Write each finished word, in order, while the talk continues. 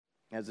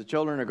As the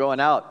children are going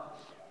out,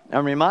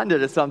 I'm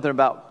reminded of something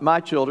about my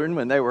children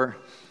when they were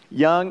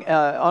young.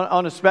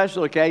 On a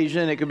special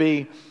occasion, it could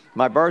be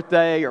my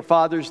birthday or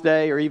Father's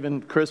Day or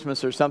even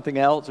Christmas or something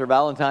else or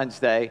Valentine's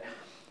Day.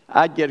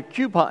 I'd get a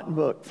coupon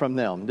book from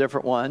them,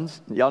 different ones.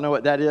 Y'all know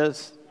what that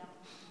is?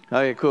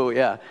 Okay, cool,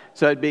 yeah.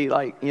 So it'd be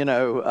like,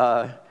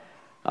 I'll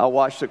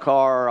wash the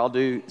car or I'll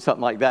do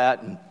something like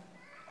that.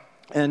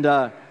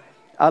 And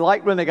I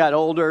liked when they got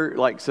older,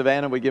 like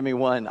Savannah would give me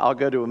one, I'll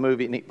go to a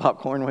movie and eat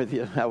popcorn with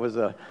you. That was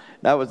a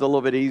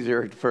little bit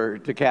easier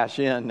to cash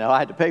in. Now, I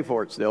had to pay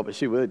for it still, but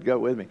she would go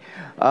with me.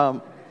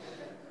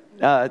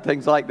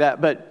 Things like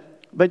that. But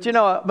most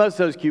of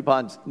those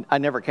coupons, I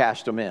never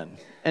cashed them in.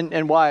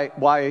 And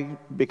why?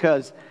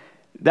 Because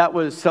that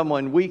was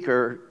someone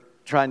weaker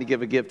trying to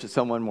give a gift to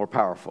someone more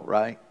powerful,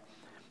 right?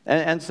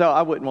 And so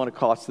I wouldn't want to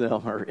cost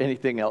them or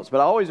anything else.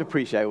 But I always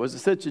appreciate it. It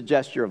was such a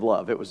gesture of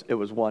love. It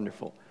was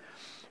wonderful.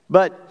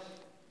 But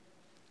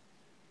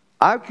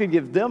I could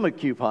give them a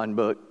coupon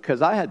book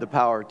because I had the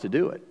power to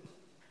do it,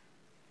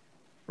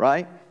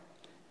 right?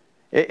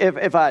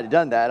 If I had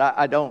done that,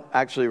 I don't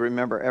actually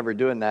remember ever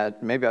doing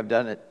that. Maybe I've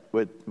done it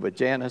with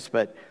Janice,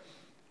 but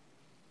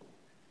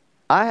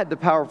I had the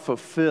power to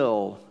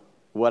fulfill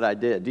what I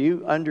did. Do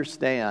you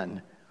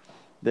understand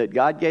that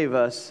God gave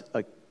us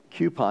a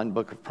coupon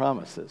book of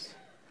promises?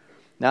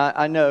 Now,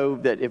 I know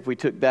that if we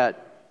took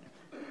that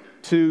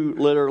too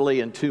literally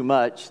and too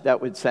much,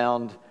 that would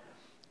sound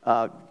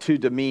too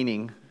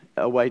demeaning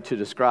a way to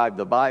describe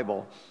the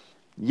Bible.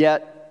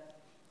 Yet,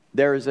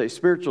 there is a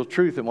spiritual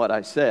truth in what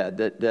I said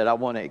that I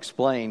want to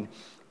explain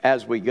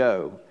as we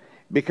go.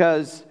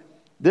 Because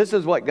this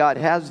is what God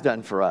has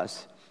done for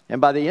us. And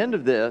by the end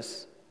of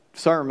this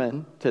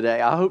sermon today,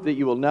 I hope that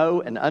you will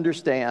know and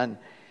understand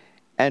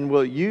and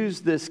will use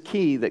this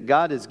key that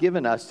God has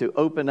given us to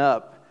open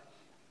up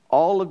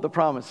all of the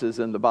promises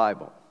in the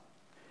Bible.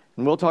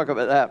 And we'll talk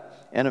about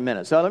that in a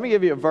minute. So let me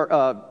give you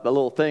a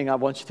little thing I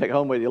want you to take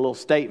home with you, a little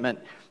statement.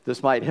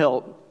 This might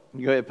help.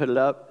 You go ahead and put it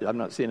up. I'm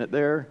not seeing it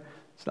there.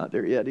 It's not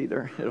there yet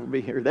either. It'll be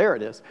here. There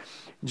it is.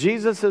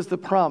 Jesus is the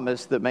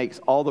promise that makes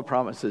all the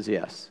promises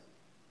yes.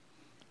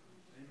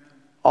 Amen.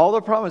 All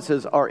the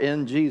promises are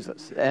in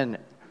Jesus. And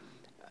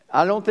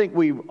I don't think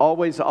we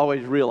always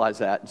realize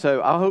that.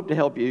 So I hope to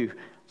help you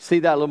see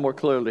that a little more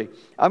clearly.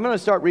 I'm going to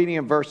start reading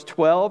in verse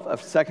 12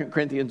 of 2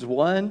 Corinthians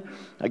 1.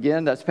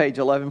 Again, that's page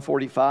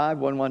 1145,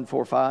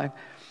 1145.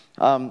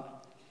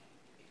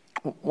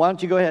 Why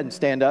don't you go ahead and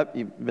stand up?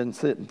 You've been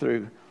sitting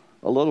through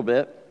a little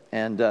bit,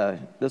 and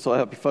this will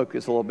help you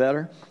focus a little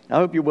better. I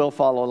hope you will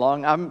follow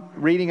along. I'm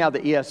reading out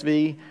the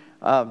ESV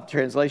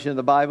translation of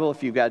the Bible.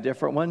 If you've got a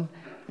different one,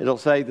 it'll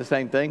say the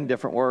same thing,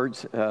 different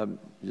words.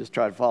 Just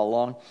try to follow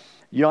along.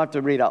 You don't have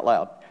to read out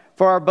loud.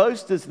 For our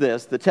boast is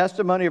this, the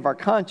testimony of our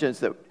conscience,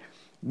 that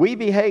we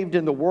behaved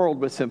in the world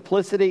with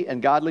simplicity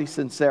and godly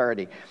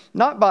sincerity,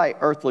 not by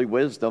earthly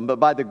wisdom, but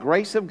by the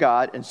grace of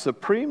God, and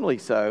supremely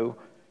so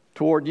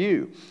toward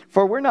you.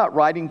 For we're not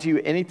writing to you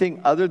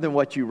anything other than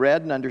what you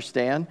read and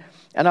understand,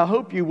 and I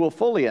hope you will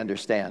fully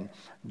understand,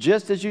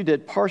 just as you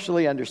did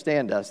partially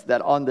understand us,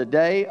 that on the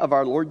day of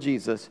our Lord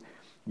Jesus,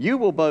 you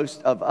will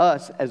boast of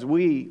us as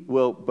we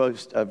will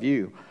boast of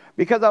you.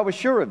 Because I was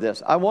sure of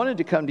this, I wanted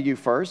to come to you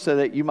first so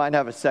that you might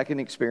have a second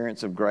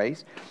experience of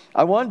grace.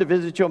 I wanted to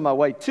visit you on my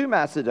way to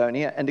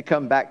Macedonia and to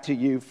come back to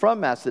you from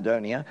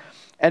Macedonia,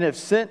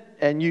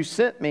 and you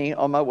sent me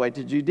on my way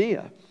to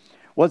Judea.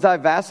 Was I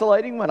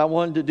vacillating when I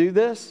wanted to do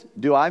this?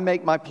 Do I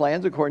make my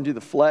plans according to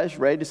the flesh,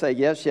 ready to say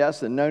yes,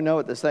 yes, and no, no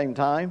at the same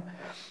time?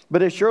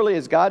 But as surely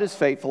as God is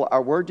faithful,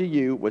 our word to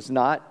you was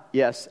not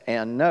yes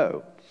and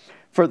no.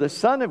 For the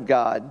Son of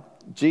God,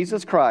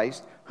 Jesus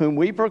Christ, whom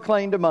we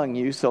proclaimed among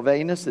you,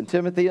 Silvanus and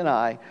Timothy and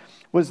I,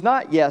 was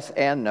not yes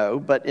and no,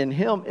 but in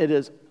him it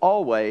is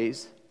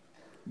always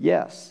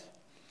yes.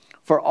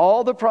 For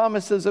all the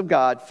promises of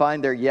God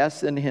find their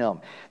yes in him.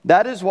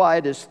 That is why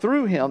it is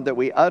through him that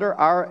we utter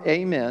our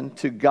amen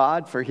to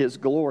God for his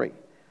glory.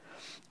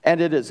 And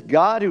it is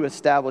God who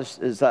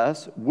establishes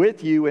us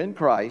with you in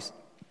Christ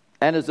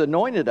and has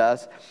anointed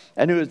us,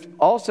 and who has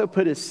also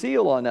put his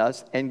seal on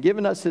us and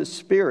given us his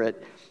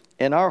Spirit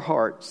in our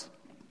hearts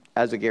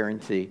as a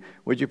guarantee.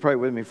 Would you pray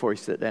with me before you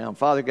sit down?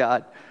 Father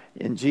God,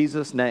 in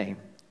Jesus' name,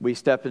 we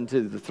step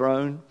into the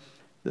throne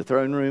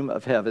room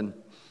of heaven,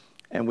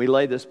 and we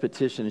lay this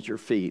petition at your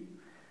feet.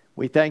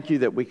 We thank you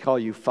that we call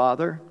you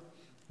Father.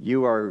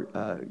 You are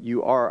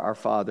our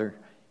Father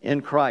in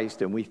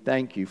Christ, and we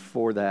thank you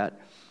for that.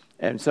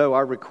 And so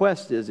our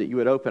request is that you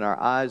would open our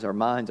eyes, our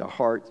minds, our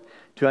hearts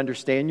to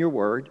understand your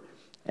word,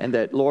 and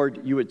that,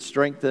 Lord, you would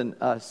strengthen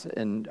us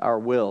in our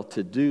will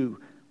to do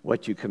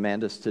what you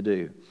command us to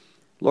do.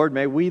 Lord,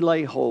 may we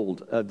lay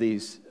hold of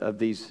these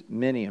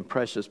many and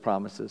precious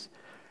promises.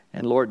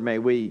 And Lord, may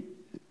we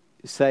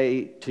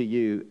say to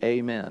you,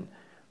 amen,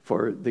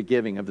 for the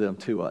giving of them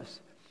to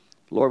us.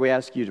 Lord, we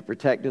ask you to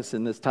protect us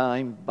in this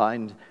time,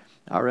 bind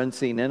our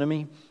unseen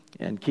enemy,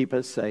 and keep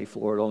us safe.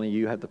 Lord, only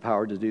you have the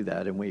power to do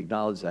that, and we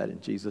acknowledge that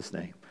in Jesus'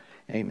 name.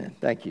 Amen.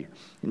 Thank you.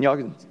 And y'all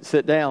can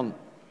sit down.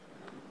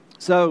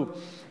 So,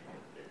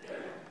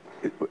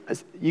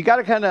 you got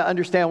to kind of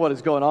understand what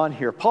is going on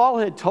here. Paul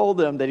had told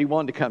them that he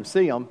wanted to come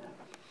see them.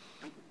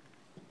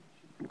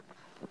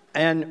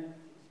 And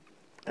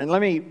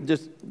let me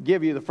just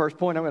give you the first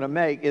point I'm going to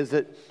make is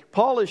that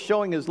Paul is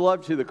showing his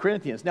love to the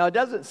Corinthians. Now, it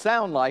doesn't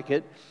sound like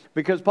it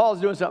because Paul's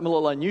doing something a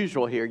little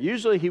unusual here.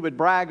 Usually he would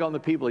brag on the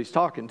people he's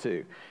talking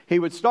to. He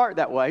would start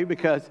that way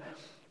because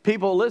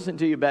people listen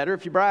to you better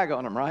if you brag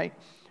on them, right?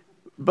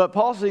 But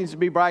Paul seems to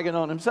be bragging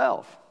on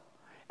himself.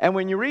 And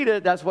when you read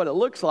it, that's what it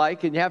looks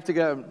like. And you have to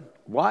go,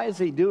 why is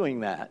he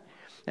doing that?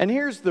 And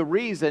here's the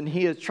reason.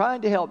 He is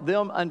trying to help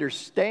them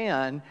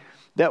understand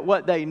that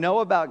what they know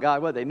about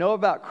God, what they know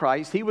about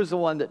Christ, he was the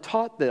one that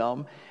taught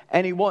them,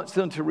 and he wants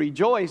them to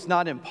rejoice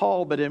not in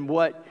Paul, but in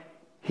what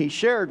he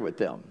shared with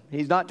them.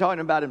 He's not talking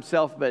about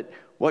himself, but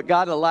what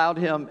God allowed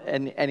him,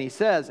 and he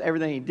says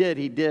everything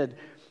he did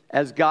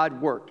as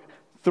God worked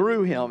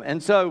through him.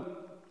 And so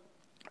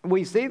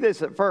we see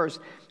this at first,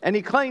 and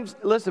he claims,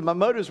 listen, my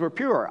motives were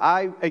pure.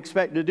 I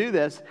expect to do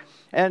this.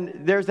 And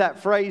there's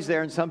that phrase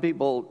there, and some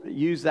people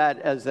use that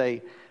as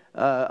a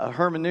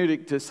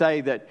hermeneutic to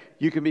say that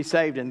you can be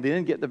saved and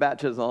then get the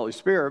baptism of the Holy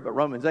Spirit, but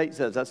Romans 8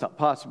 says that's not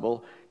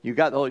possible. You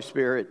got the Holy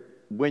Spirit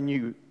when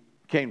you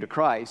came to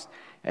Christ,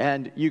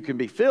 and you can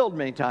be filled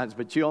many times,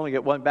 but you only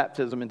get one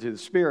baptism into the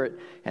Spirit,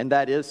 and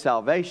that is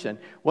salvation.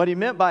 What he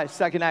meant by a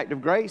second act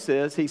of grace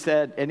is, he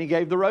said, and he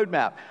gave the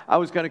roadmap. I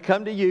was going to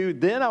come to you,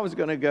 then I was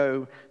going to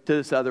go to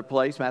this other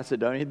place,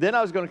 Macedonia, then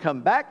I was going to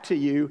come back to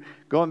you,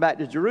 going back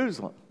to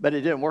Jerusalem, but it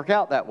didn't work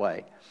out that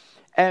way.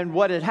 And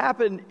what had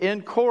happened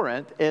in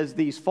Corinth is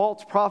these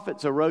false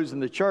prophets arose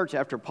in the church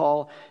after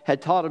Paul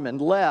had taught them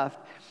and left.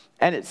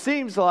 And it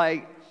seems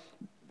like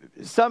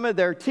some of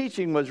their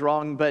teaching was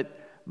wrong, but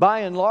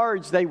by and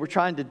large, they were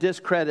trying to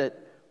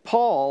discredit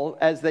Paul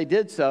as they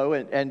did so.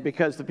 And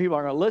because the people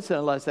aren't going to listen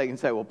unless they can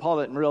say, well,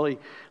 Paul didn't really,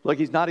 look,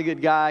 he's not a good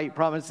guy. He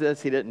promised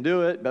this, he didn't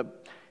do it,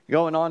 but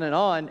going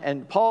on.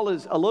 And Paul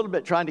is a little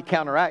bit trying to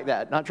counteract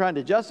that, not trying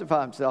to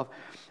justify himself,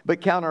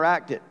 but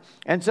counteract it.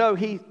 And so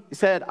he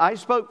said, I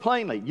spoke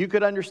plainly. You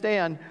could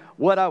understand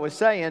what I was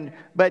saying.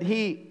 But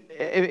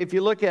if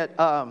you look at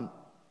the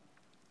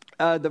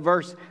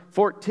verse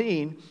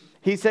 14,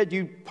 he said,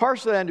 you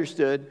partially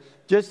understood,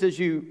 just as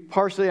you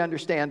partially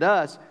understand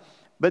us,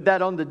 but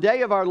that on the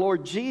day of our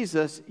Lord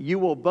Jesus, you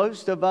will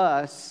boast of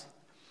us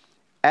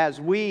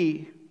as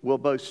we will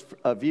boast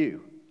of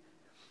you.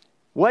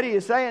 What he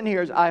is saying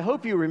here is, I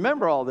hope you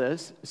remember all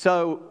this.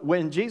 So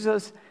when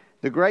Jesus,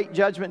 the great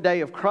judgment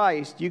day of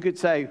Christ, you could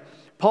say,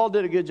 Paul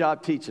did a good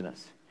job teaching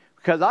us.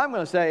 Because I'm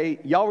going to say,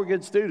 y'all were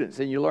good students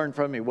and you learned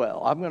from me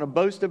well. I'm going to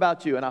boast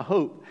about you, and I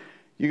hope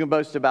you can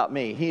boast about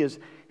me.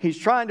 He's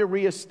trying to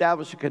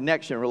reestablish a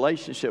connection,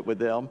 relationship with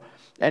them.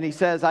 And he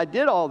says, I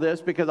did all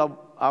this because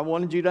I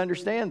wanted you to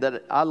understand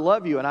that I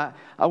love you and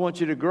I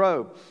want you to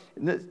grow.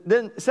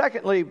 Then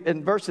secondly,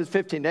 in verses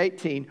 15 to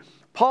 18,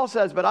 Paul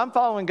says, but I'm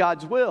following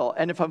God's will.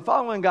 And if I'm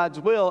following God's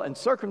will and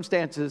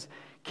circumstances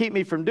keep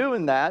me from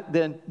doing that,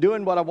 then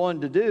doing what I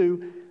wanted to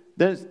do,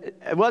 then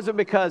it wasn't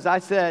because I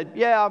said,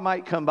 yeah, I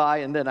might come by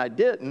and then I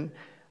didn't.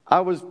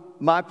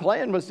 My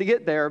plan was to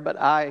get there, but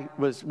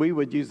we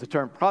would use the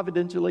term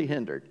providentially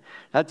hindered.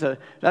 That's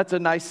a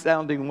nice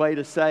sounding way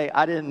to say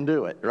I didn't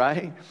do it,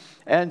 right?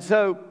 And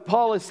so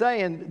Paul is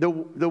saying the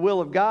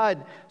will of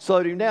God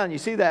slowed him down. You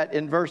see that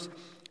in verse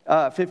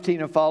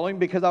 15 and following,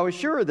 because I was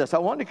sure of this. I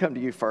wanted to come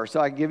to you first, so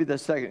I can give you the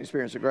second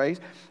experience of grace.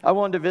 I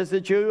wanted to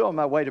visit you on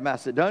my way to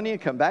Macedonia,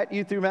 come back to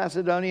you through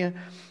Macedonia,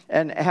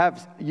 and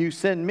have you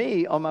send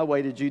me on my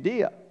way to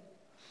Judea.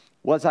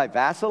 Was I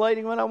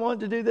vacillating when I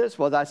wanted to do this?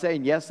 Was I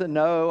saying yes and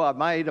no, I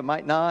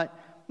might not?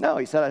 No,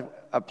 he said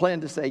I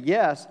planned to say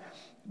yes.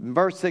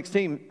 Verse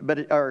 16,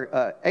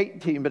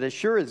 18, but as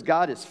sure as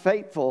God is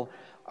faithful,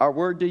 our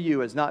word to you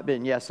has not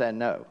been yes and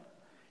no.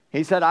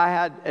 He said, I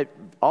had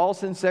all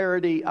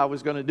sincerity, I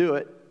was going to do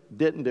it,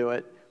 didn't do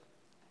it,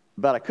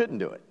 but I couldn't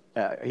do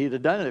it. He'd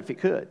have done it if he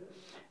could.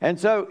 And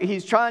so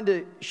he's trying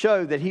to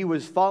show that he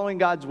was following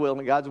God's will,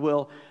 and God's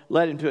will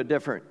led him to a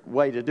different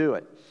way to do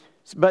it.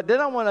 But then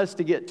I want us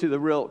to get to the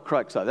real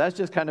crux of it. That's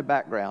just kind of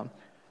background.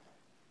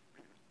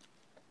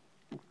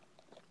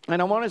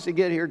 And I want us to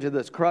get here to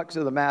this crux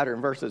of the matter in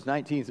verses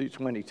 19 through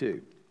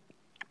 22.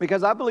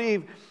 Because I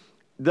believe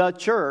the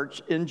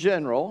church in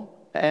general,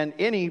 and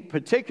any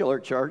particular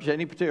church,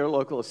 any particular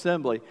local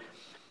assembly,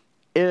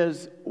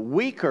 is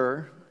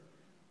weaker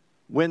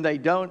when they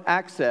don't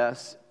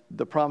access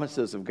the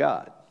promises of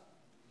God.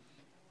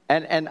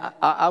 And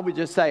I would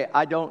just say,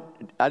 I don't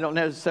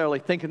necessarily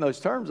think in those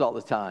terms all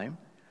the time,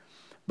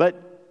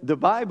 but the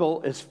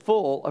Bible is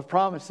full of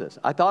promises.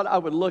 I thought I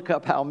would look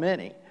up how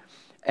many.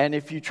 And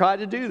if you try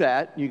to do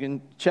that, you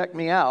can check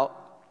me out.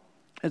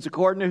 It's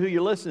according to who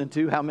you're listening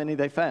to, how many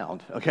they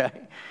found, okay?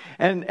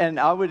 And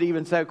I would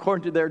even say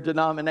according to their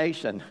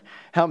denomination,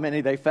 how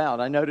many they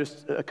found. I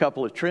noticed a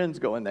couple of trends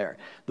going there.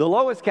 The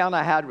lowest count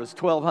I had was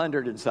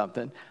 1,200 and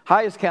something.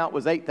 Highest count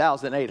was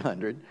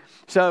 8,800.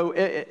 So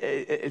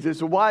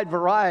there's a wide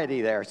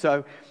variety there.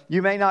 So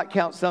you may not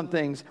count some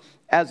things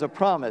as a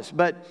promise.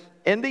 But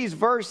in these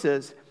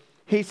verses,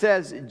 He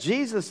says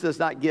Jesus does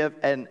not give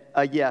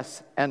a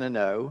yes and a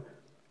no.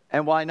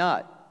 And why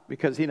not?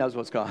 Because he knows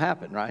what's going to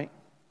happen, right?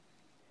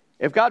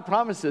 If God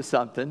promises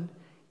something,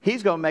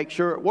 he's going to make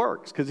sure it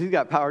works because he's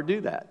got power to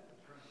do that.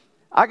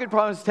 I could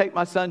promise to take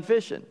my son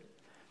fishing.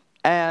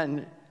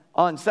 And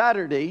on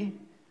Saturday,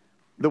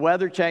 the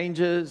weather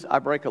changes, I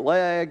break a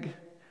leg,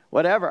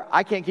 whatever.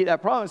 I can't keep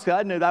that promise because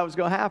I knew that was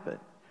going to happen.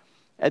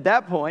 At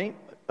that point,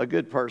 a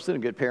good person, a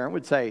good parent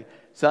would say,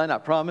 son, I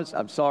promise,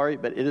 I'm sorry,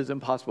 but it is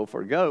impossible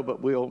for it to go,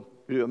 but we'll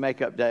do a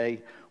makeup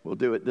day. We'll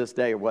do it this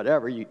day or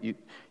whatever. You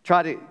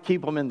try to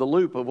keep them in the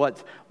loop of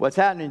what's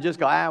happening and just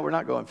go, we're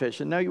not going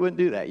fishing. No, you wouldn't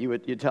do that.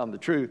 You'd tell them the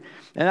truth.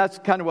 And that's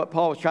kind of what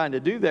Paul was trying to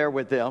do there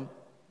with them.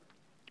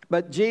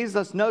 But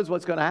Jesus knows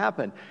what's going to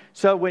happen.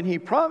 So when he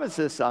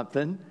promises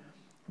something,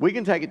 we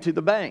can take it to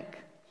the bank.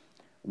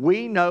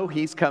 We know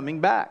he's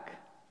coming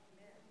back.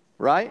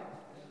 Right?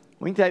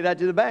 We can take that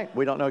to the bank.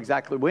 We don't know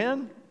exactly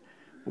when.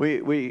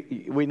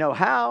 We know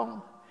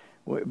how,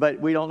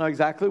 but we don't know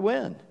exactly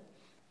when.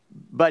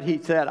 But he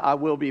said, I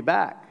will be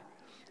back.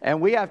 And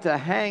we have to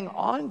hang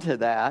on to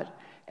that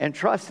and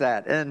trust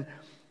that. And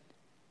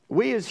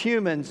we as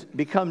humans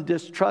become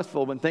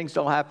distrustful when things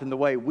don't happen the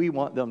way we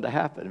want them to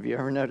happen. Have you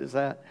ever noticed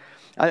that?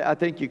 I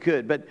think you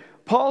could. But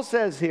Paul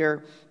says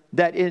here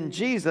that in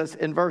Jesus,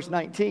 in verse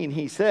 19,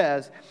 he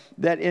says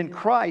that in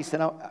Christ,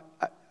 and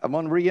I'm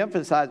going to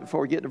reemphasize it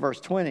before we get to verse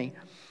 20,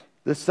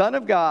 the Son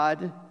of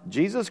God,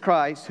 Jesus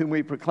Christ, whom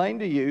we proclaim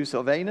to you,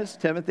 Silvanus,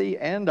 Timothy,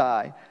 and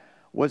I,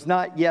 was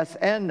not yes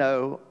and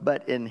no,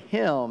 but in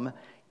him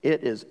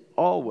it is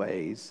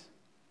always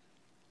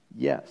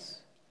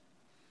yes.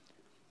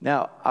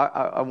 Now,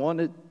 I want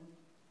to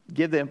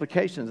give the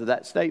implications of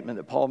that statement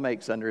that Paul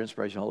makes under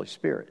inspiration of the Holy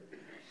Spirit.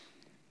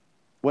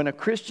 When a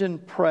Christian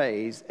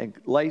prays and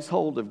lays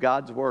hold of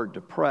God's word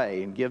to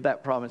pray and give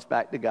that promise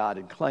back to God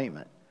and claim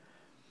it,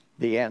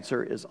 the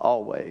answer is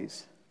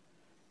always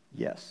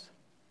yes.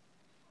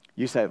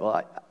 You say,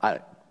 well,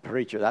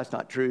 preacher, that's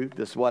not true.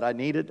 This is what I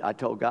needed. I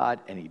told God,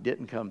 and he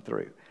didn't come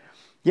through.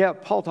 Yeah,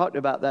 Paul talked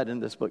about that in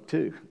this book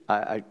too.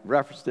 I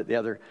referenced it the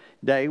other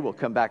day. We'll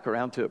come back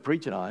around to it,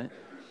 preaching on it.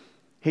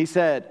 He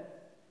said,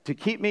 to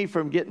keep me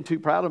from getting too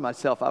proud of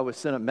myself, I was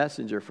sent a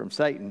messenger from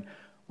Satan,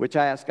 which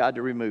I asked God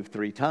to remove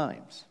 3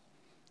 times.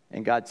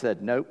 And God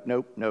said, nope,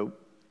 nope, nope.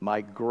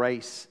 My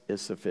grace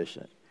is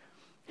sufficient.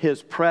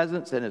 His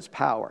presence and his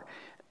power.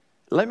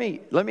 Let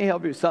me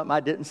help you with something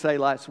I didn't say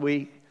last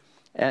week,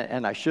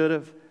 and I should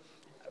have.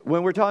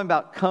 When we're talking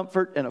about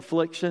comfort and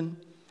affliction,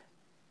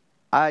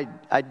 I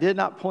did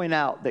not point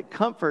out that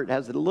comfort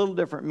has a little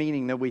different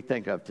meaning than we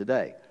think of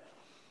today.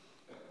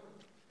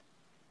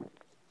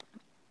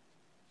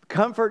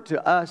 Comfort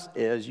to us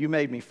is, you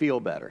made me feel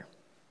better,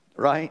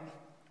 right?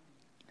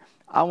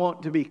 I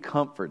want to be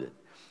comforted.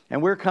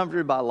 And we're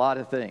comforted by a lot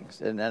of things.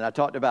 And I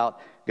talked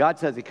about, God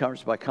says he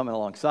comforts by coming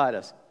alongside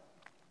us.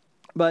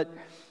 But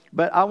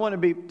I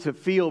want to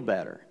feel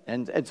better.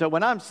 And so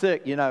when I'm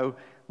sick,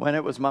 when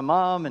it was my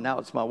mom and now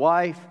it's my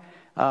wife,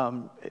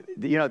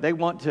 they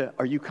want to,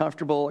 are you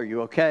comfortable? Are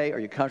you okay? Are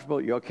you comfortable?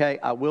 Are you okay?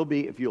 I will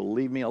be if you'll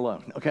leave me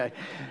alone, okay?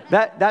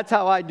 That's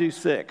how I do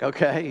sick,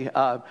 okay?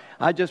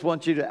 I just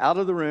want you to out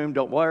of the room.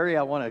 Don't worry.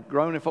 I want to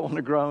groan if I want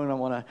to groan. I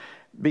want to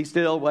be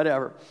still,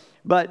 whatever.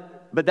 But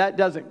that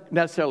doesn't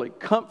necessarily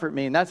comfort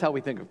me, and that's how we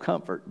think of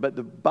comfort. But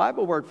the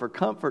Bible word for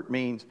comfort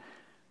means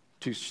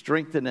to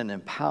strengthen and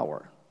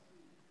empower.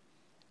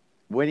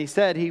 When he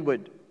said he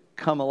would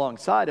come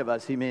alongside of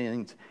us, he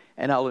means,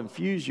 and I'll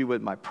infuse you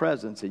with my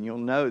presence, and you'll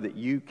know that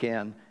you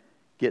can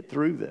get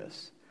through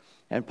this.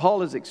 And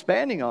Paul is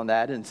expanding on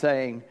that and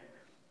saying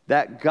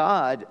that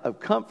God of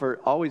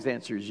comfort always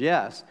answers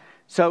yes.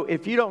 So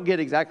if you don't get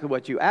exactly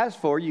what you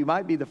asked for, you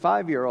might be the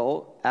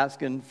 5-year-old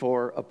asking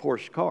for a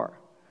Porsche car.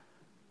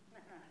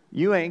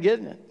 You ain't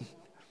getting it.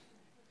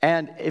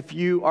 And if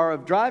you are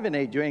of driving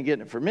age, you ain't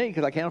getting it for me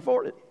because I can't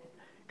afford it.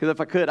 Because if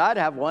I could, I'd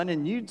have one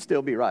and you'd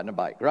still be riding a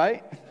bike,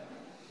 right?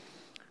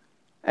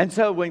 And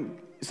so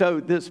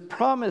this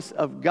promise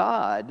of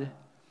God,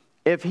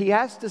 if he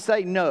has to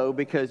say no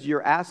because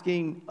you're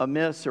asking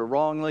amiss or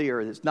wrongly or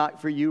it's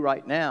not for you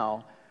right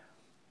now,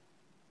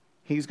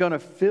 he's going to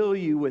fill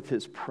you with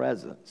his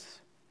presence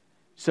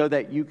so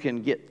that you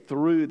can get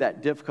through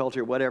that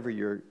difficulty or whatever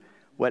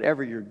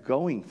you're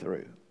going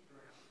through.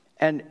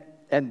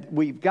 And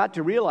we've got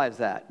to realize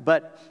that.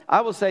 But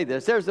I will say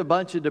this. There's a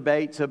bunch of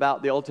debates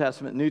about the Old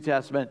Testament, New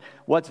Testament,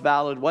 what's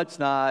valid, what's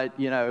not.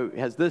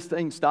 Has this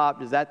thing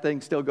stopped? Is that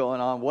thing still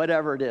going on?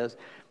 Whatever it is.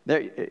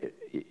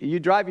 You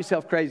drive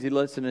yourself crazy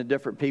listening to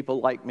different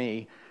people like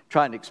me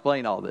trying to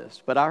explain all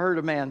this. But I heard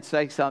a man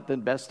say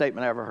something, best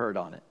statement I ever heard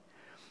on it.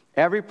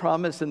 Every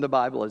promise in the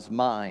Bible is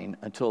mine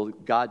until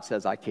God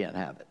says I can't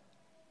have it.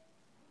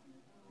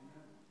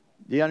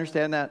 Do you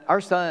understand that?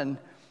 Our son...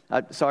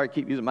 sorry, I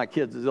keep using my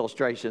kids as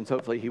illustrations.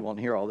 Hopefully he won't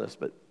hear all this.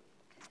 But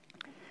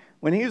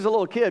when he was a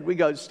little kid, we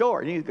go to the store.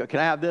 And he'd go, can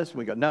I have this? And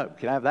we go, no.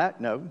 Can I have that?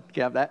 No.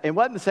 Can I have that? It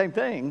wasn't the same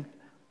thing,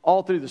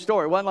 all through the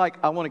story. It wasn't like,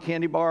 I want a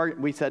candy bar.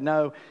 We said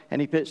no,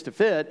 and he pitched a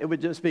fit. It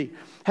would just be,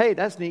 hey,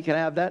 that's neat. Can I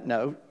have that?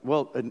 No.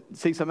 Well,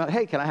 see something,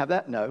 hey, can I have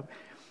that? No.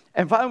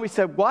 And finally we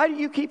said, why do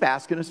you keep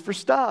asking us for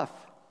stuff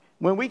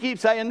when we keep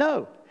saying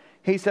no?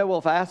 He said, well,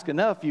 if I ask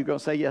enough, you're going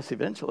to say yes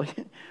eventually.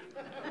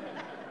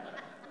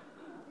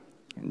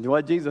 And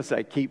what did Jesus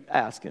say? Keep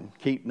asking,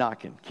 keep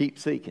knocking, keep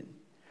seeking.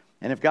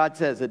 And if God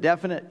says a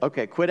definite,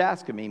 okay, quit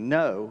asking me,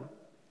 no,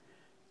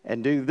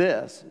 and do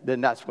this,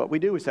 then that's what we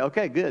do. We say,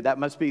 okay, good. That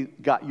must be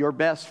got your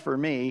best for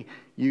me.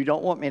 You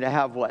don't want me to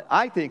have what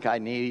I think I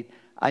need.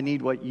 I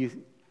need what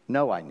you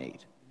know I need.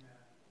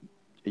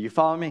 Are you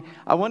following me?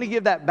 I want to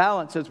give that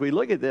balance as we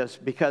look at this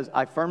because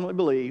I firmly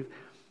believe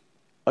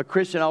a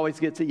Christian always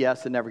gets a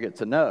yes and never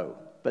gets a no.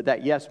 But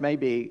that yes may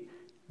be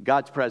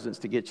God's presence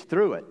to get you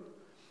through it.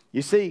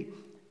 You see,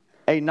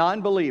 a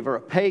non-believer,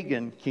 a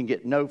pagan, can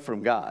get no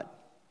from God.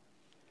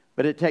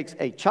 But it takes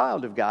a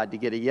child of God to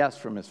get a yes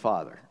from his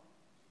Father.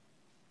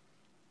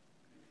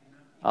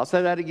 I'll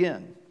say that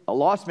again. A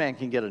lost man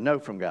can get a no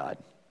from God.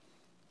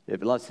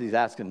 Unless he's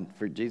asking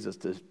for Jesus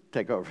to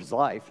take over his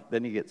life,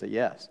 then he gets a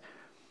yes.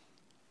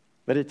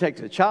 But it takes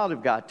a child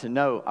of God to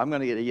know, I'm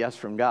going to get a yes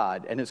from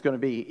God. And it's going to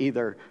be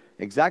either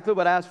exactly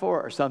what I asked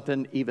for or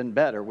something even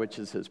better, which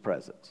is his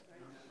presence.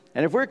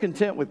 And if we're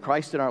content with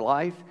Christ in our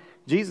life,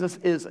 Jesus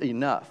is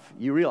enough.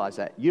 You realize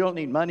that. You don't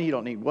need money. You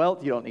don't need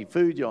wealth. You don't need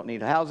food. You don't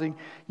need housing.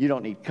 You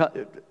don't need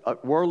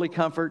worldly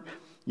comfort.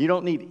 You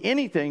don't need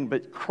anything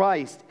but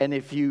Christ. And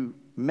if you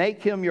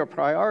make him your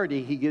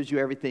priority, he gives you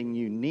everything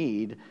you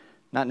need,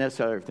 not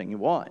necessarily everything you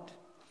want.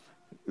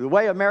 The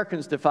way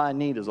Americans define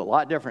need is a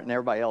lot different than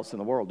everybody else in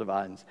the world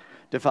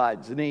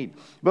defines need.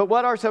 But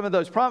what are some of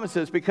those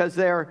promises? Because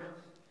they're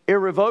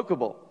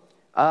irrevocable.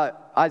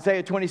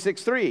 Isaiah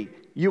 26:3,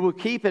 you will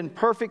keep in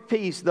perfect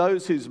peace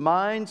those whose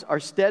minds are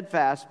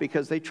steadfast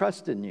because they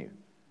trust in you.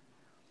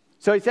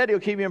 So he said he'll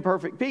keep you in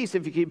perfect peace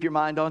if you keep your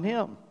mind on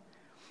him.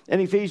 In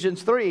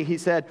Ephesians 3, he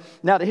said,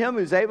 now to him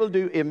who's able to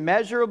do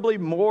immeasurably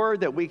more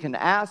than we can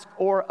ask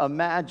or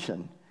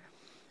imagine,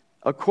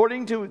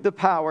 according to the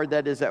power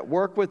that is at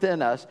work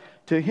within us,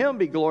 to him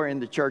be glory in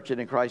the church and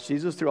in Christ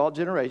Jesus through all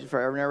generations,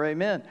 forever and ever,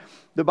 amen.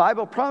 The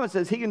Bible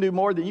promises he can do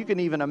more than you can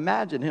even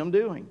imagine him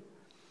doing.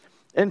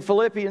 In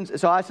Philippians,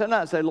 so I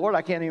sometimes say, Lord,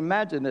 I can't even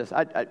imagine this.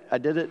 I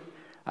did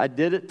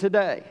it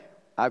today.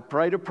 I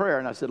prayed a prayer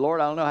and I said, Lord,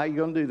 I don't know how you're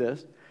going to do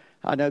this.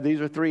 I know these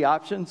are 3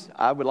 options.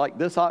 I would like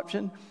this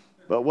option,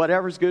 but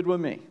whatever's good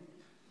with me.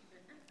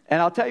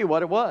 And I'll tell you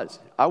what it was.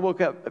 I woke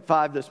up at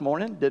 5 this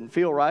morning, didn't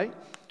feel right,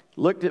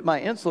 looked at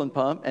my insulin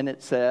pump, and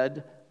it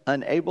said,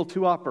 unable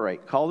to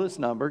operate. Call this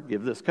number,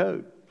 give this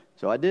code.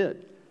 So I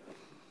did.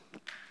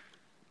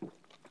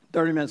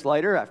 30 minutes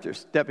later, after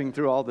stepping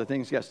through all the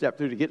things you got to step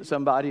through to get to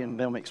somebody and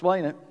them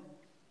explain it,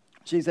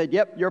 she said,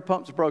 yep, your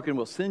pump's broken.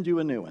 We'll send you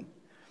a new one.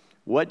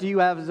 What do you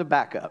have as a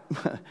backup?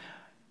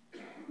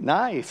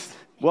 Nice.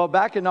 Well,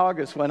 back in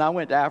August when I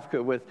went to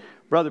Africa with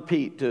Brother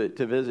Pete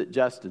to visit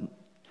Justin,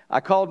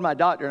 I called my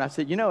doctor and I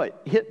said, it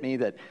hit me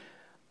that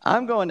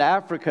I'm going to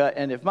Africa,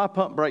 and if my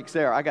pump breaks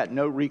there, I got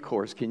no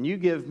recourse. Can you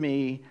give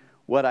me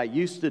what I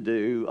used to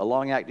do, a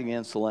long-acting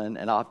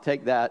insulin, and I'll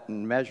take that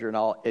and measure and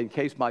all in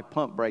case my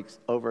pump breaks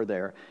over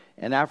there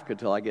in Africa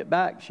till I get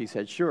back? She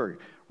said, sure.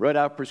 Wrote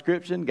out a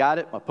prescription, got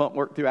it. My pump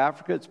worked through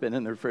Africa. It's been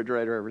in the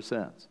refrigerator ever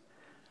since.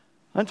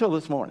 Until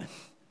this morning.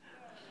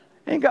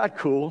 Ain't God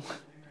cool?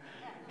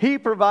 He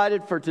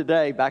provided for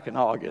today back in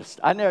August.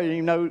 I never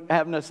even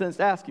have no sense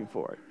to ask him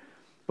for it.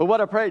 But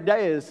what I prayed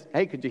today is,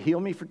 hey, could you heal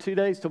me for 2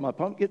 days till my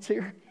pump gets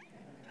here?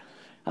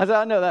 I said,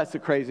 I know that's a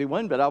crazy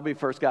one, but I'll be the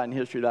first guy in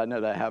history that I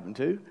know that happened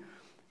to.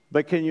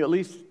 But can you at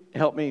least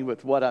help me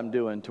with what I'm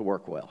doing to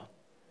work well?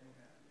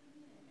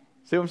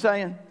 See what I'm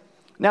saying?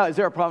 Now, is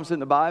there a promise in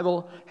the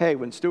Bible? Hey,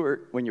 when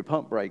your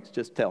pump breaks,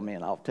 just tell me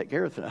and I'll take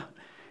care of it.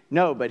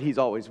 No, but he's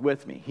always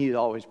with me. He's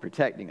always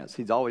protecting us.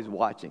 He's always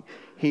watching.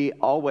 He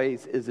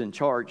always is in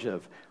charge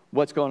of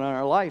what's going on in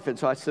our life. And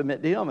so I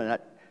submit to him. And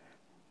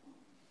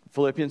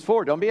Philippians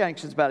 4, don't be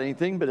anxious about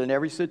anything, but in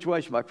every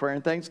situation, by prayer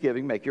and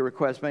thanksgiving, make your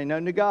requests made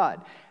known to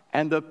God.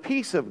 And the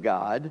peace of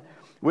God,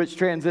 which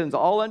transcends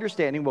all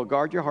understanding, will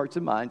guard your hearts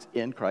and minds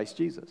in Christ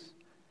Jesus.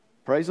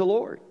 Praise the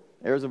Lord.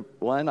 There's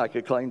one I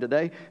could claim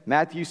today,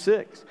 Matthew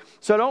 6.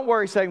 So don't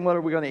worry saying, what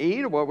are we going to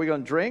eat or what are we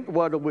going to drink?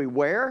 What do we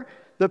wear?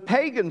 The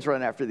pagans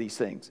run after these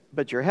things,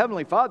 but your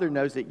heavenly Father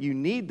knows that you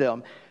need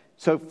them.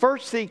 So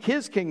first seek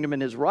his kingdom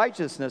and his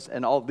righteousness,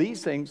 and all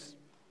these things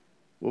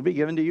will be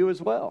given to you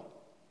as well.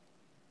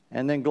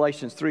 And then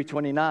Galatians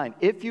 3:29,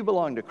 if you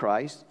belong to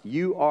Christ,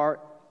 you are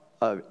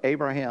of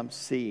Abraham's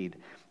seed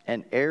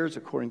and heirs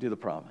according to the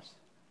promise.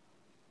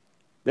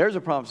 There's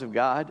a promise of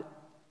God.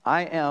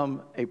 I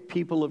am a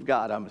people of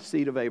God. I'm a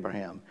seed of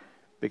Abraham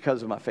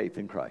because of my faith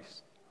in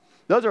Christ.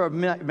 Those are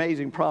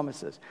amazing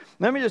promises.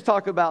 Let me just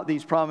talk about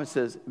these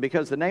promises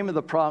because the name of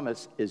the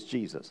promise is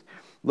Jesus.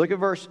 Look at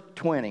verse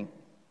 20.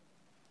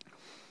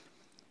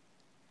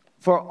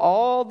 For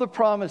all the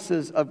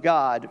promises of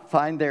God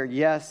find their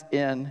yes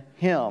in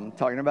him,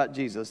 talking about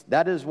Jesus.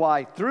 That is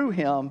why through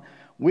him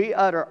we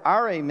utter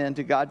our amen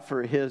to God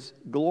for his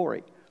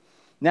glory.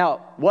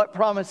 Now, what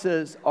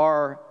promises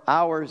are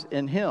ours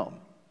in him?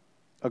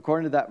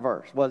 According to that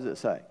verse, what does it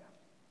say?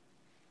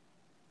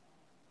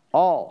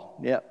 All,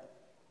 yep.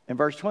 In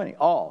verse 20,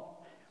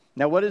 all.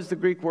 Now, what does the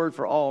Greek word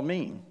for all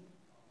mean?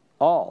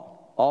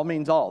 All. All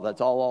means all.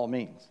 That's all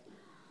means.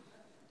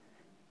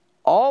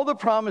 All the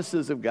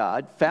promises of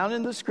God found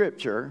in the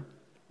Scripture,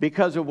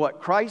 because of what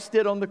Christ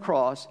did on the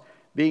cross,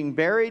 being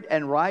buried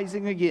and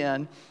rising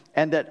again,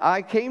 and that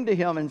I came to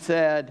him and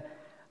said,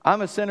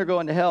 I'm a sinner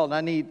going to hell, and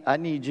I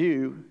need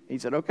you. He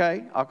said,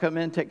 okay, I'll come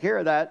in and take care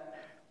of that.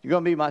 You're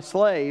going to be my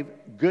slave.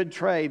 Good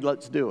trade,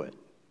 let's do it.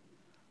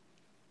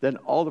 Then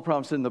all the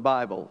promises in the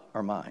Bible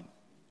are mine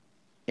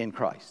in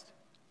Christ.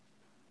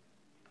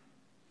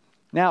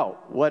 Now,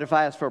 what if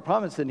I ask for a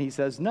promise and he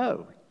says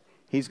no?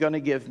 He's going to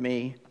give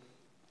me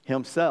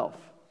himself.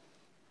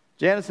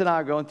 Janice and I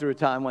are going through a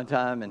time one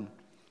time, and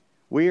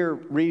we're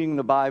reading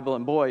the Bible,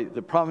 and boy,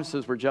 the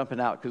promises were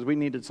jumping out because we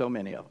needed so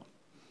many of them.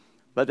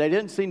 But they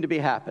didn't seem to be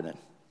happening.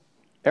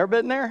 Ever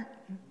been there?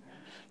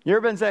 You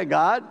ever been saying,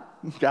 God,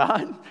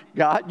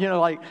 you know,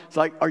 like, it's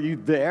like, are you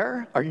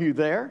there? Are you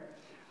there?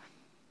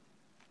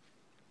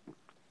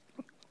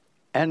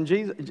 And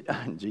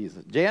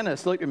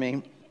Janice looked at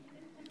me,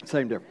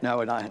 same difference.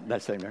 No, not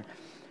that same difference.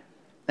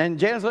 And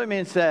Janice looked at me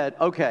and said,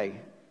 okay,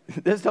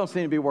 this don't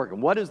seem to be working.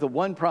 What is the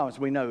one promise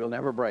we know you'll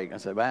never break? I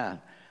said, man,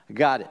 I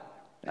got it.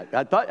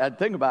 I thought I'd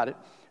think about it.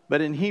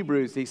 But in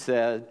Hebrews, he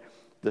said,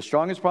 the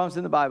strongest promise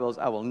in the Bible is,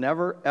 I will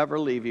never, ever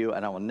leave you,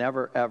 and I will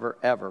never, ever,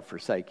 ever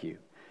forsake you.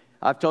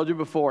 I've told you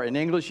before, in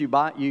English,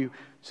 you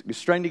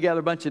string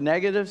together a bunch of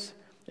negatives,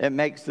 it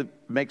makes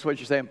what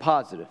you're saying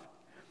positive.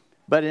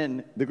 But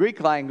in the Greek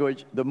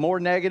language, the more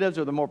negatives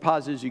or the more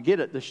positives you get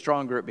it, the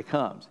stronger it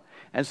becomes.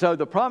 And so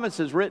the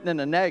promise is written in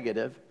a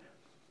negative,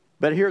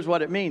 but here's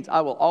what it means.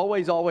 I will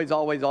always, always,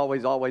 always,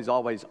 always, always,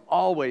 always,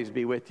 always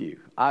be with you.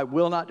 I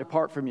will not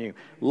depart from you.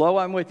 Lo,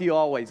 I'm with you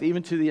always,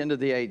 even to the end of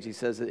the age, he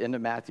says it in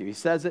Matthew. He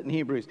says it in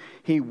Hebrews.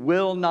 He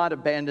will not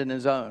abandon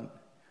his own.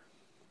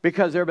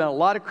 Because there have been a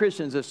lot of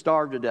Christians that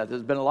starved to death.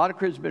 There's been a lot of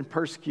Christians that have been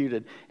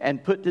persecuted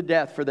and put to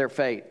death for their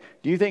faith.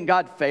 Do you think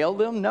God failed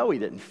them? No, he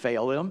didn't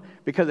fail them,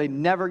 because they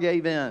never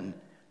gave in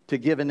to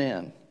giving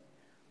in.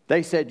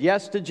 They said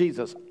yes to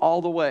Jesus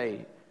all the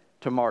way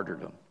to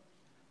martyrdom.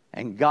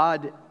 And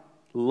God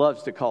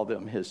loves to call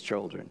them his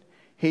children.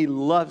 He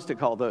loves to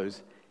call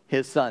those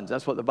his sons.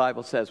 That's what the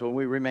Bible says, when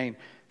we remain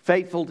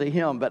faithful to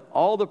him. But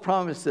all the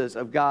promises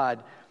of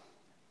God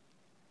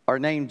are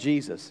named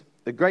Jesus.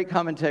 The great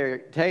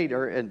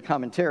commentator and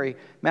commentary,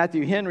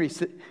 Matthew Henry,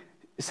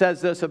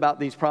 says this about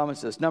these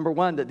promises. Number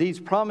one, that these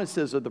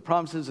promises are the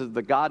promises of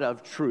the God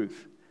of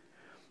truth.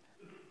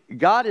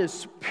 God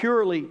is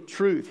purely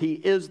truth. He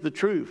is the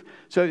truth.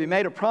 So if he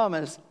made a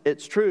promise,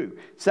 it's true.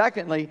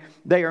 Secondly,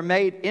 they are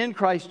made in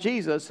Christ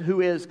Jesus, who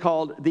is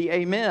called the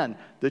Amen,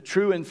 the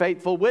true and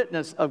faithful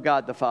witness of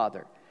God the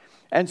Father.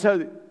 And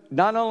so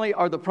not only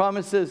are the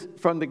promises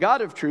from the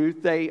God of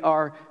truth, they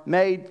are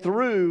made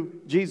through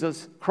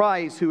Jesus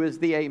Christ, who is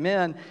the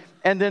Amen.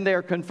 And then they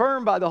are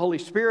confirmed by the Holy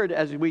Spirit,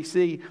 as we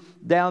see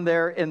down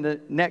there in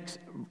the next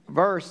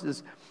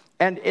verses.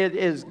 And it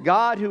is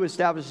God who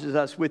establishes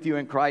us with you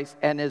in Christ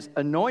and has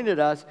anointed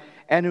us,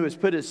 and who has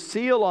put his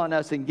seal on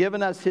us and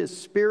given us his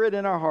Spirit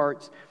in our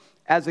hearts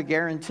as a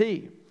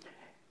guarantee.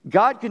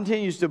 God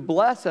continues to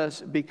bless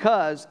us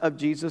because of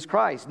Jesus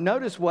Christ.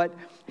 Notice what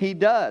he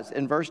does.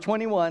 In verse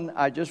 21,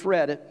 I just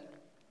read it.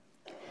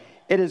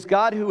 It is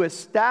God who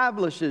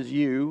establishes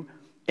you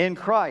in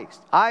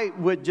Christ. I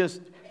would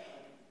just,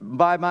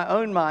 by my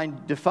own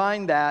mind,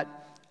 define that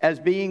as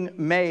being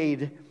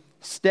made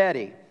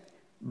steady.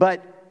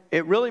 But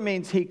it really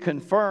means he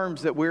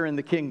confirms that we're in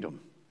the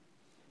kingdom.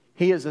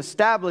 He has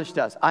established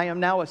us. I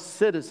am now a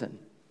citizen.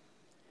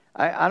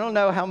 I don't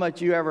know how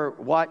much you ever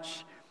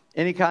watch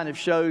any kind of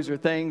shows or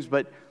things,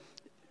 but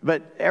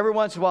every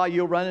once in a while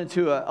you'll run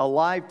into a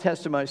live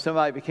testimony.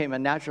 Somebody became a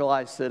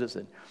naturalized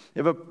citizen.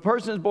 If a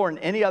person is born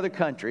in any other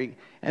country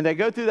and they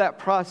go through that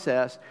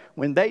process,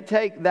 when they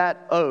take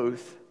that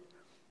oath,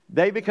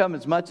 they become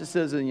as much a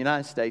citizen in the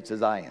United States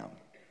as I am.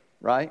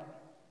 Right?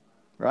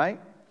 Right?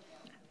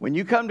 When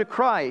you come to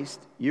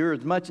Christ, you're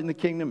as much in the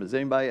kingdom as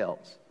anybody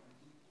else.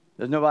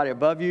 There's nobody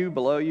above you,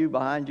 below you,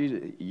 behind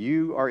you.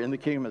 You are in the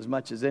kingdom as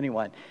much as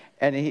anyone.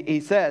 And he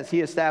says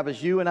he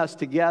established you and us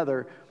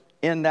together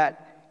in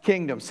that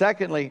kingdom.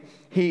 Secondly,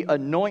 he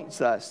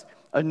anoints us.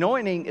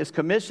 Anointing is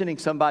commissioning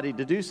somebody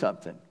to do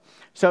something.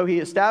 So he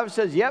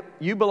establishes, yep,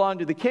 you belong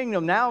to the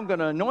kingdom. Now I'm going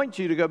to anoint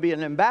you to go be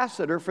an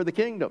ambassador for the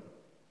kingdom.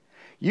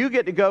 You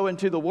get to go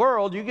into the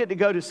world. You get to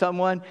go to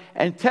someone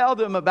and tell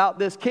them about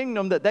this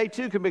kingdom that they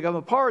too can become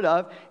a part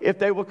of if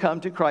they will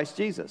come to Christ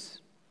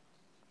Jesus.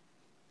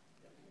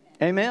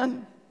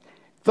 Amen?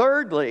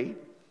 Thirdly,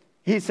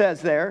 he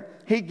says there,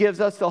 he gives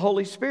us the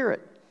Holy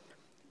Spirit.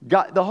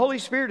 God, the Holy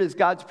Spirit is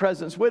God's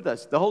presence with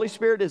us. The Holy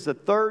Spirit is the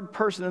third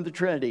person of the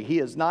Trinity. He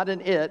is not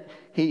an it.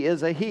 He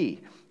is a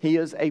he. He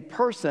is a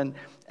person.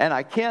 And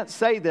I can't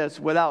say this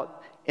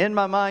without in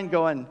my mind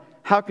going,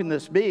 how can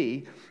this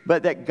be?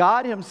 But that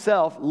God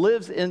himself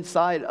lives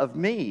inside of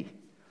me.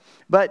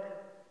 But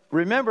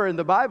remember, in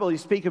the Bible,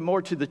 he's speaking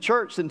more to the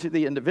church than to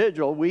the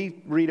individual.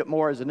 We read it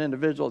more as an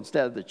individual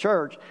instead of the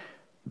church.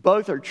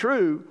 Both are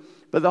true,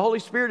 but the Holy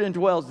Spirit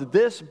indwells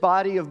this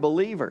body of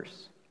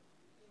believers.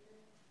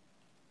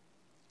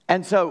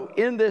 And so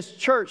in this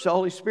church, the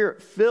Holy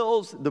Spirit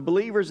fills the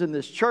believers in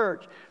this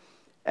church.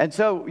 And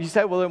so you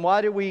say, well, then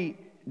why do we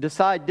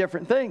decide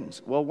different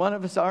things? Well, one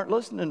of us aren't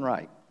listening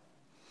right.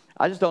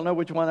 I just don't know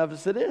which one of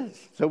us it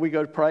is. So we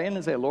go praying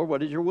and say, Lord,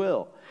 what is your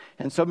will?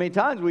 And so many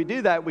times we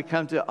do that, we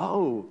come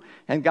to,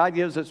 and God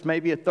gives us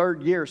maybe a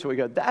third year. So we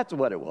go, that's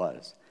what it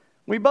was.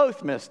 We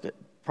both missed it,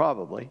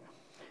 probably.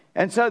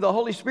 And so the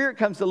Holy Spirit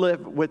comes to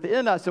live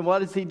within us. And what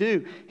does he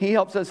do? He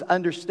helps us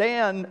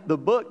understand the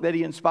book that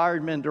he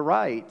inspired men to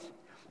write,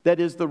 that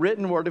is the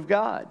written word of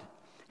God.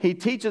 He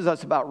teaches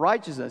us about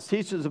righteousness,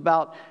 teaches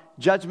about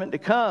judgment to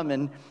come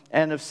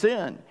and of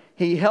sin.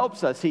 He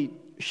helps us. He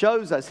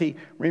shows us. He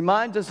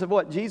reminds us of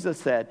what Jesus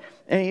said.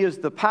 And he is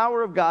the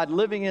power of God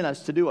living in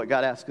us to do what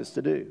God asks us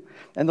to do.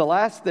 And the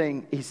last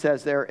thing he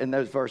says there in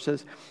those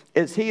verses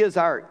is he is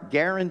our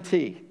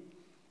guarantee.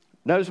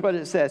 Notice what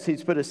it says.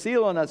 He's put a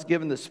seal on us,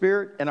 given the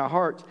Spirit in our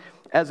hearts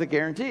as a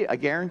guarantee. A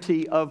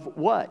guarantee of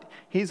what?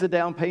 He's the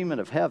down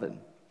payment of heaven.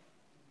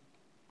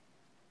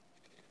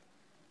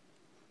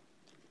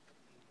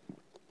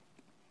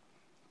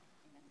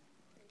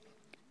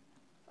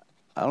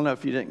 I don't know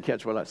if you didn't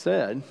catch what I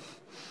said,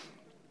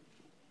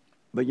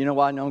 but you know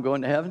why I know I'm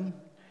going to heaven?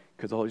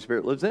 Because the Holy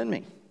Spirit lives in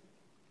me.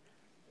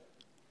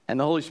 And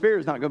the Holy Spirit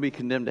is not going to be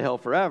condemned to hell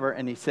forever.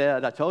 And he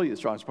said, I told you the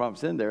strongest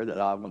promise in there,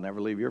 that I will never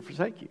leave you or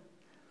forsake you.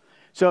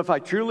 So if I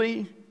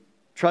truly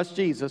trust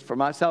Jesus for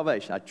my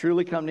salvation, I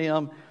truly come to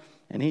him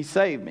and he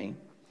saved me,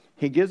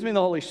 he gives me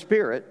the Holy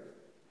Spirit.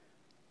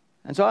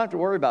 And so I don't have to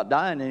worry about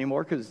dying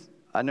anymore because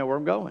I know where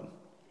I'm going.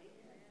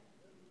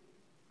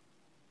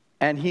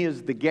 And he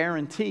is the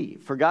guarantee.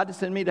 For God to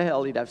send me to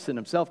hell, he'd have to send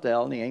himself to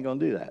hell, and he ain't going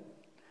to do that.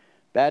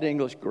 Bad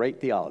English,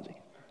 great theology.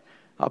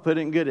 I'll put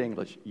it in good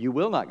English. You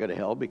will not go to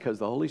hell because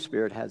the Holy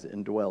Spirit has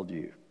indwelled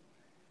you.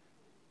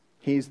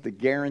 He's the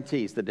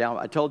guarantee. He's the down.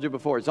 I told you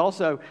before. It's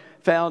also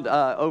found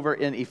over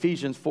in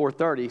Ephesians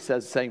 4:30.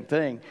 Says the same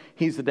thing.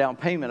 He's the down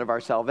payment of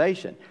our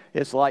salvation.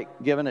 It's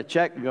like giving a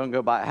check. You're going to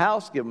go buy a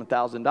house. Give them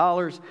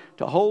 $1,000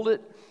 to hold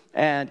it.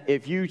 And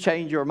if you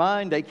change your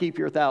mind, they keep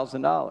your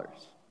 $1,000.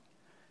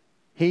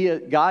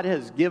 God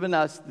has given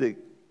us the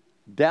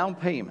down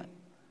payment.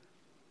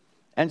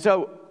 And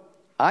so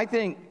I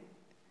think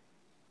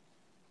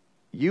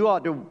you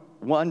ought to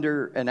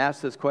wonder and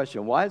ask this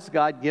question. Why has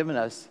God given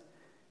us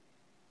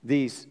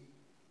these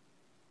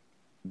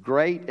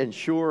great and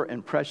sure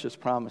and precious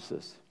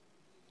promises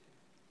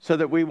so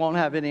that we won't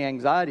have any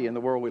anxiety in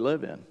the world we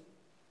live in?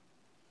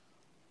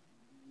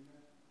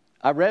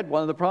 I read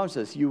one of the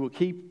promises. You will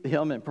keep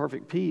him in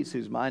perfect peace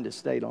whose mind is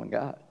stayed on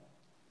God.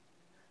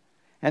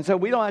 And so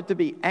we don't have to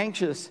be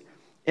anxious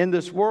in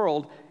this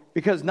world,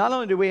 because not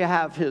only do we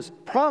have his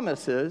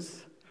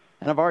promises,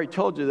 and I've already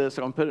told you this,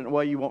 so I'm going to put it in a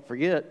way you won't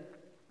forget,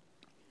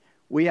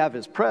 we have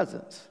his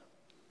presence.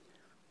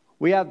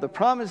 We have the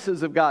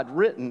promises of God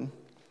written,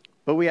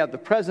 but we have the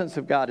presence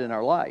of God in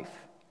our life.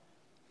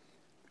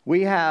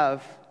 We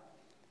have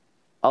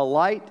a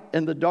light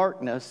in the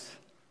darkness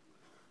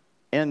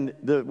in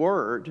the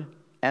Word,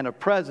 and a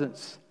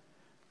presence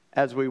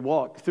as we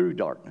walk through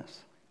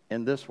darkness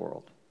in this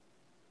world.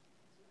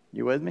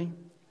 You with me?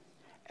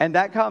 And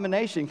that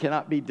combination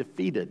cannot be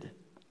defeated,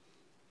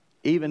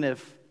 even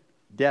if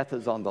death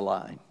is on the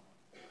line.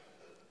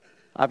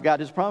 I've got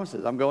his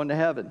promises. I'm going to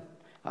heaven.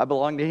 I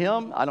belong to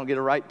him. I don't get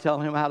a right to tell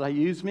him how to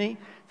use me.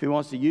 If he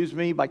wants to use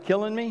me by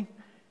killing me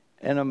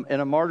in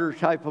a martyr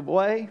type of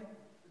way,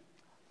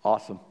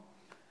 awesome.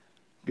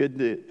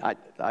 Good.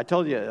 I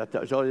told you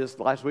this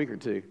last week or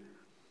two.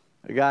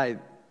 A guy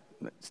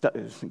stuck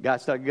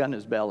a gun in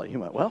his belly. He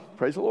went, well,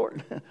 praise the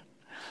Lord.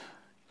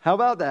 How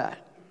about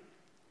that?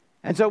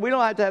 And so we don't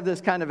have to have this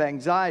kind of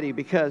anxiety,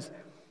 because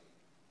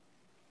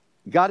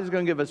God is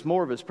going to give us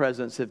more of his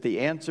presence if the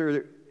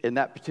answer in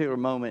that particular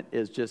moment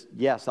is just,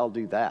 yes, I'll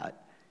do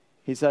that.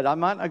 He said, I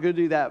might not go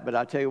do that, but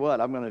I tell you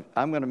what, I'm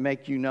going to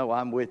make you know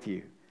I'm with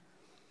you.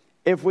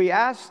 If what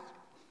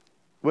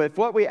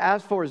we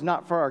ask for is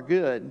not for our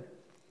good,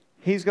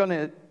 he's going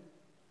to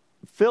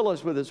fill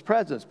us with his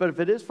presence. But if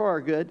it is for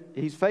our good,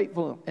 he's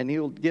faithful and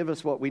he'll give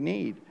us what we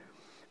need.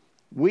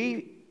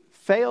 We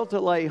fail to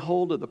lay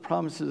hold of the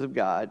promises of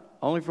God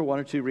only for one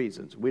or two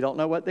reasons. We don't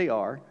know what they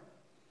are,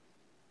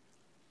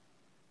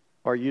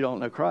 or you don't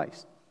know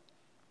Christ.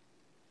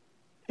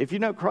 If you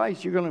know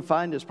Christ, you're going to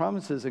find his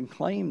promises and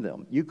claim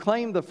them. You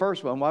claim the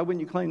first one. Why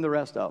wouldn't you claim the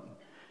rest of them?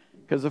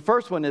 Because the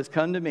first one is,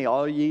 come to me,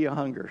 all ye who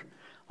hunger,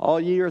 all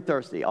ye who are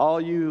thirsty,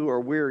 all you who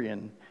are weary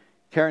and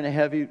carrying a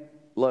heavy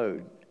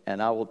load,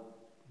 and I will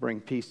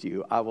bring peace to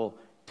you. I will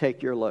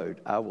take your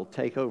load. I will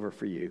take over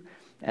for you,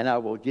 and I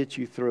will get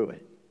you through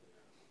it.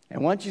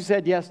 And once you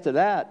said yes to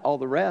that, all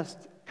the rest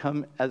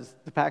come as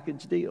the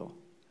package deal.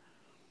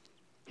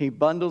 He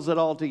bundles it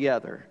all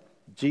together.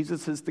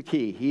 Jesus is the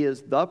key. He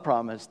is the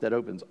promise that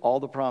opens all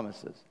the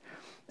promises.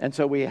 And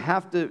so we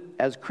have to,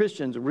 as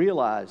Christians,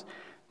 realize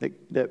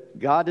that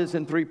God is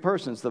in three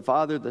persons, the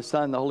Father, the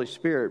Son, the Holy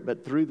Spirit,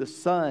 but through the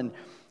Son,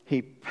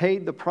 he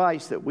paid the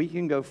price that we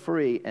can go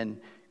free, and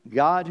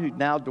God, who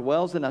now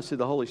dwells in us through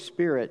the Holy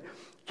Spirit,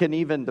 can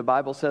even, the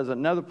Bible says in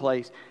another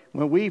place,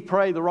 when we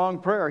pray the wrong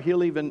prayer,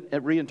 he'll even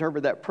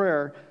reinterpret that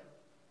prayer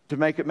to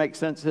make it make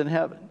sense in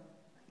heaven.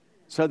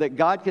 So that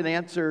God can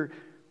answer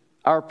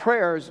our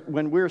prayers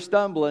when we're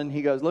stumbling.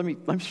 He goes, let me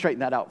straighten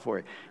that out for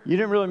you. You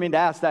didn't really mean to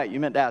ask that. You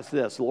meant to ask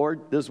this.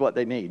 Lord, this is what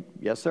they need.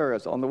 Yes, sir,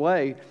 it's on the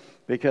way,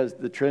 because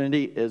the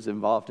Trinity is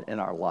involved in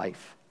our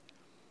life.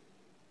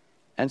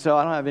 And so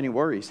I don't have any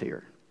worries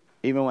here,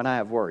 even when I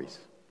have worries.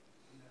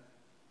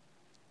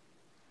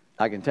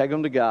 I can take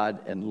them to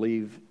God and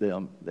leave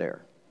them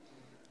there.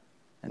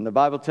 And the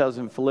Bible tells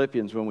in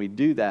Philippians, when we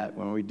do that,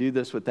 when we do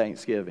this with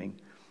thanksgiving,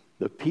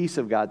 the peace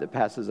of God that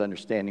passes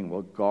understanding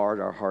will guard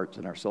our hearts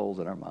and our souls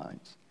and our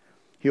minds.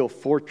 He'll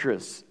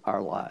fortress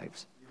our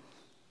lives,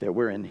 that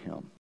we're in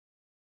him.